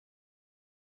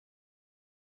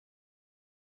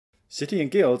City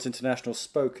and Guilds International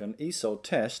Spoken ESOL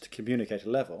Test Communicator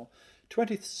Level,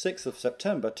 26th of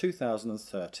September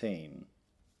 2013.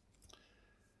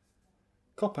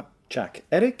 Kopachak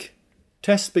Eric.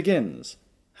 Test begins.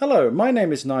 Hello, my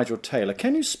name is Nigel Taylor.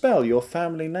 Can you spell your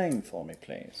family name for me,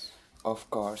 please? Of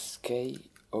course,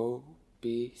 K-O-B-C-S-A-K.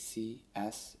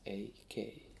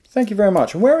 Thank you very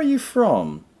much. And where are you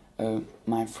from?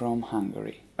 I'm from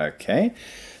Hungary. Okay,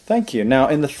 thank you. Now,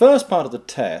 in the first part of the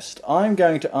test, I'm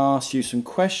going to ask you some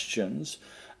questions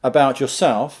about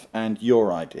yourself and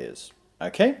your ideas.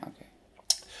 Okay? Okay.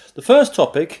 The first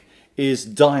topic is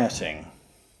dieting.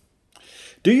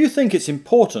 Do you think it's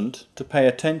important to pay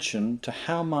attention to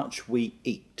how much we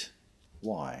eat?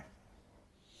 Why?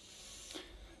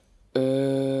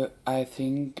 I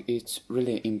think it's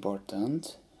really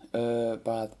important,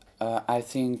 but I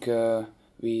think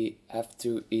we have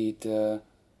to eat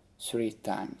 3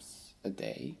 times a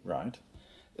day. Right.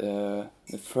 The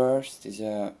first is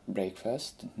a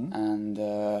breakfast, and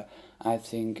I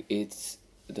think it's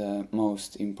the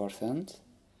most important.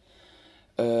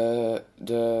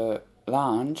 The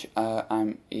lunch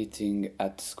I'm eating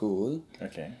at school.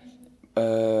 Okay.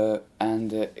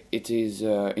 And it is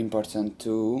important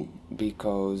too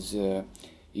because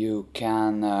you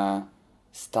can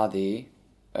study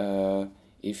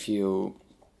if you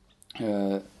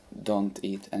don't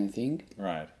eat anything.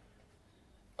 Right.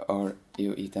 Or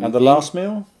you eat anything. And the last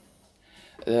meal?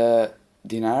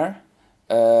 Dinner.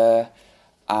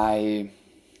 I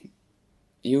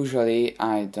usually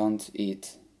don't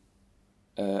eat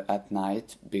at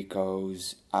night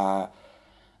because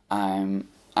I'm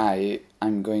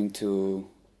going to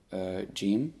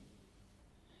gym,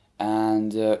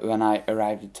 and when I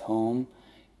arrive at home,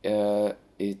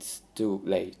 it's too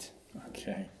late.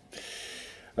 Okay.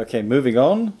 Okay, moving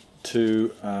on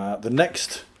to the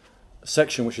next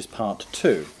section, which is part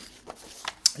 2.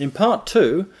 In part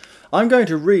 2, I'm going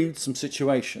to read some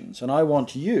situations, and I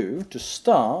want you to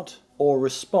start or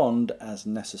respond as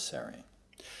necessary.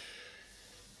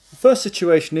 The first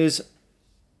situation is,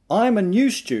 I'm a new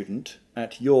student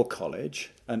at your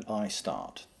college and I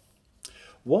start.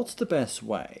 What's the best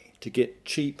way to get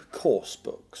cheap course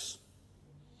books?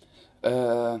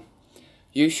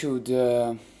 You should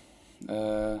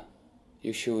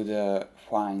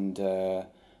find a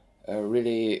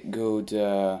really good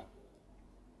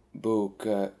book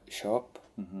shop,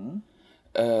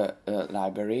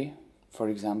 library, for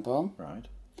example. Right.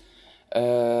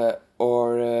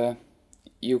 Or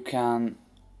you can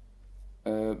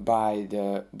buy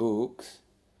the books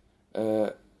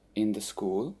in the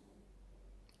school.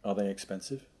 Are they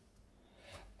expensive?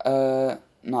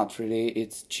 Not really.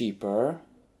 It's cheaper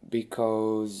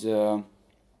because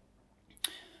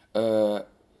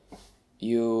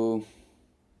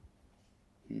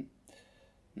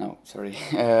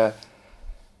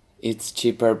it's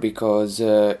cheaper because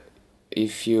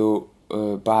if you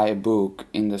buy a book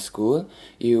in the school,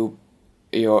 you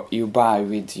buy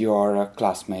with your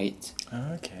classmates.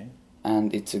 Okay.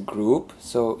 And it's a group,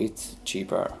 so it's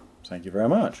cheaper. Thank you very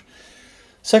much.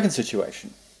 Second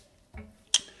situation.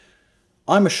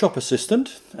 I'm a shop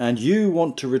assistant and you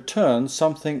want to return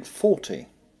something faulty.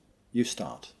 You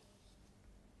start.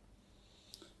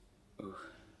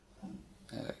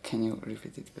 Can you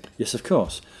repeat it, please? Yes, of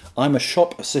course. I'm a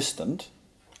shop assistant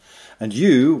and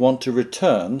you want to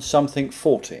return something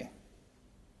faulty.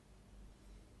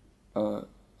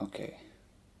 Okay.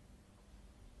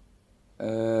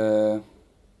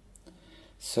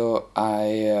 So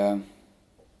I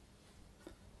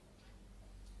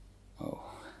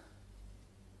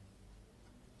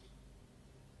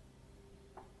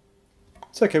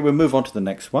It's okay, we'll move on to the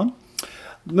next one.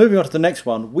 Moving on to the next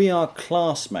one, we are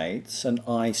classmates and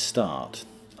I start.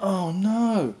 Oh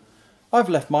no, I've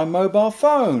left my mobile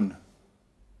phone.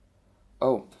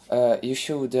 You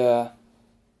should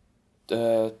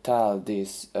tell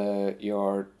this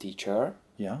your teacher.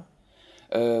 Yeah.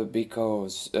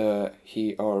 Because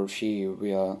he or she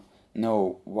will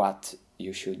know what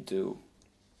you should do.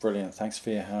 Brilliant, thanks for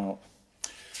your help.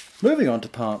 Moving on to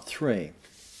part 3.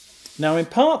 Now in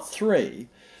part 3,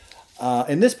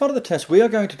 in this part of the test, we are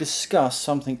going to discuss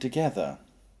something together.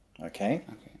 Okay?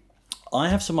 I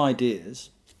have some ideas,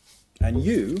 and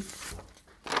you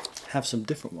have some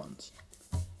different ones.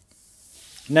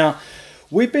 Now,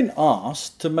 we've been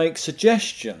asked to make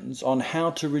suggestions on how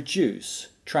to reduce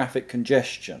traffic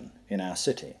congestion in our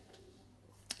city.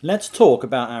 Let's talk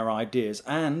about our ideas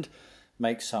and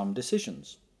make some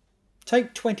decisions.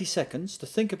 Take 20 seconds to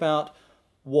think about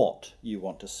what you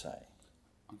want to say.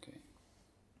 Okay.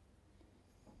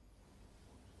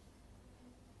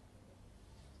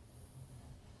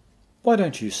 Why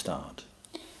don't you start?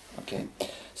 Okay,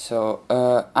 so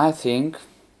I think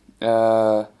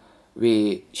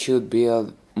we should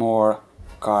build more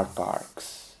car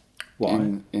parks.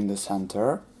 Why? In the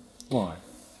center. Why?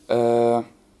 Uh,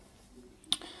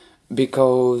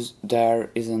 because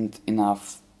there isn't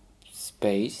enough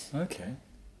space, Okay.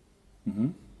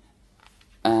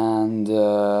 and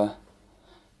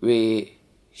we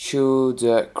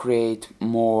should create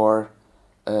more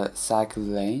cycle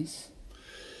lanes.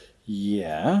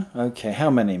 Yeah. Okay. How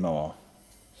many more?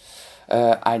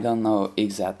 I don't know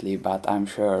exactly, but I'm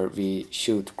sure we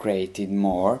should create it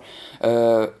more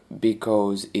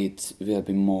because it will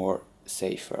be more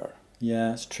safer.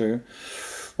 Yeah, it's true.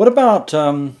 What about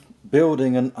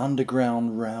building an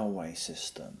underground railway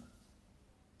system?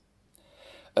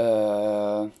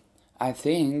 I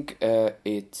think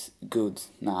it's good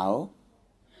now,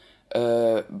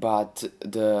 but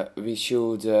we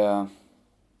should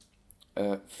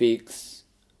fix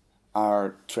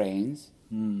our trains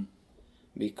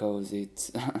because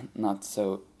it's not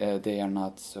so they are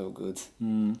not so good.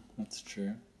 That's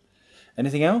true.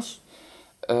 Anything else?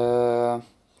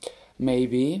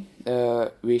 Maybe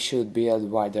we should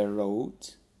build wider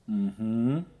roads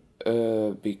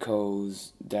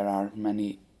because there are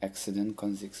many accident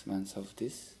consequences of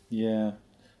this. Yeah.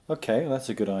 Okay, that's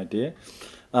a good idea.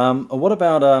 And what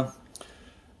about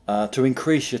to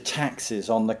increase your taxes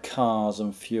on the cars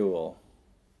and fuel?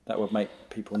 That would make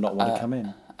people not want to come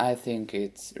in. I think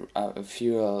it's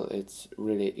fuel. It's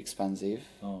really expensive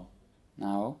Oh,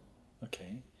 now,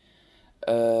 okay.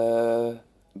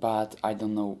 but I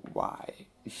don't know why.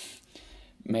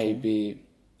 Maybe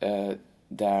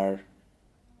there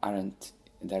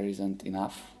isn't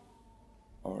enough,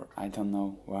 or I don't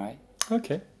know why.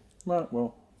 Okay. Right,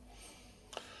 well,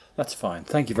 that's fine.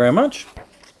 Thank you very much.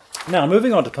 Now,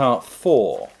 moving on to part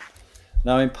 4.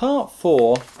 Now, in part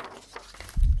 4,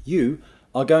 you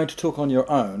are going to talk on your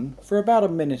own for about a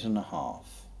minute and a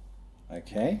half.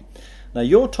 Okay? Now,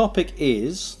 your topic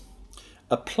is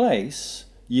a place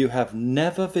you have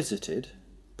never visited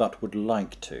but would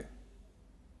like to.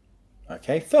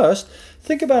 Okay? First,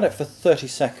 think about it for 30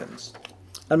 seconds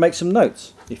and make some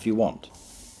notes if you want.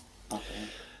 Okay.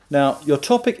 Now, your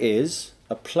topic is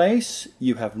a place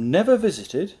you have never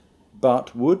visited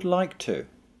but would like to.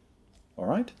 All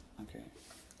right? Okay.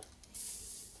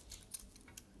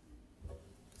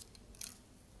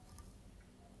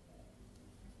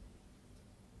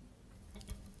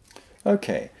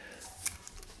 Okay.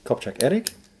 Kopchak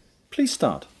Eric, please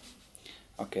start.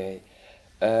 Okay.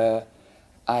 I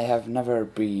have never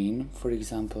been, for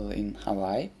example, in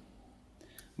Hawaii,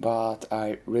 but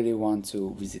I really want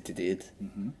to visit it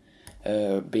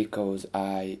because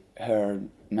I heard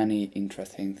many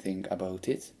interesting things about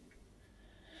it.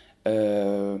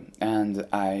 And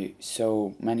I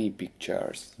saw many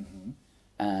pictures,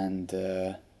 and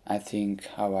I think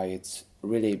Hawaii is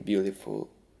really beautiful.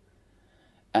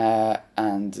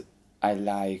 And I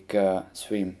like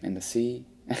swim in the sea.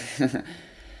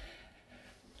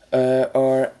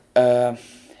 Or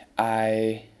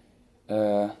I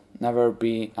have never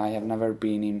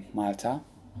been in Malta,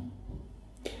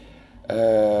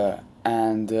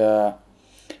 and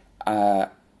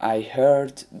I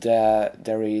heard that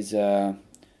there is a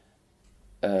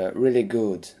really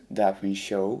good dolphin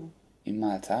show in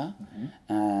Malta,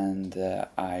 and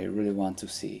I really want to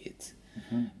see it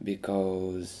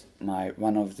because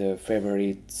one of the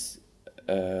favorites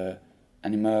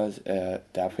animals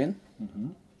dolphin.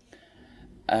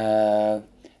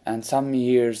 And some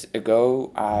years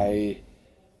ago I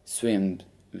swam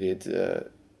with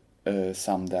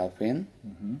some dolphin,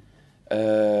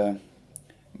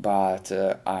 but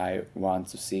I want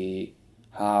to see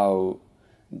how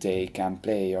they can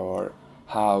play or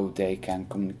how they can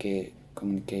communicate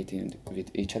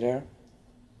with each other.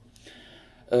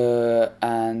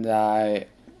 And I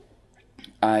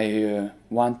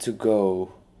want to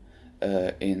go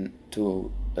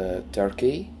into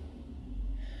Turkey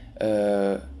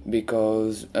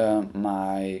because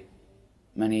my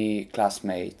many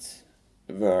classmates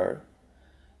were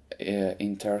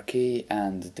in Turkey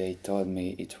and they told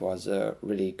me it was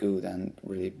really good and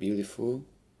really beautiful.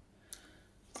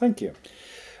 Thank you.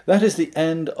 That is the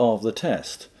end of the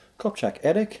test. Kopchak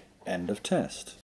Eric, end of test.